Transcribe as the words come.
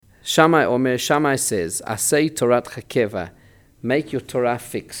Shammai says, Asay Torat Chakeva, make your Torah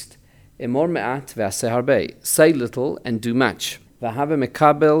fixed. Emor me'at ve'aseh harbe, say little and do much. V'have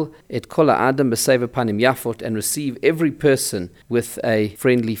mekabel et kol ha'adam b'seva panim yafot, and receive every person with a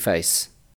friendly face.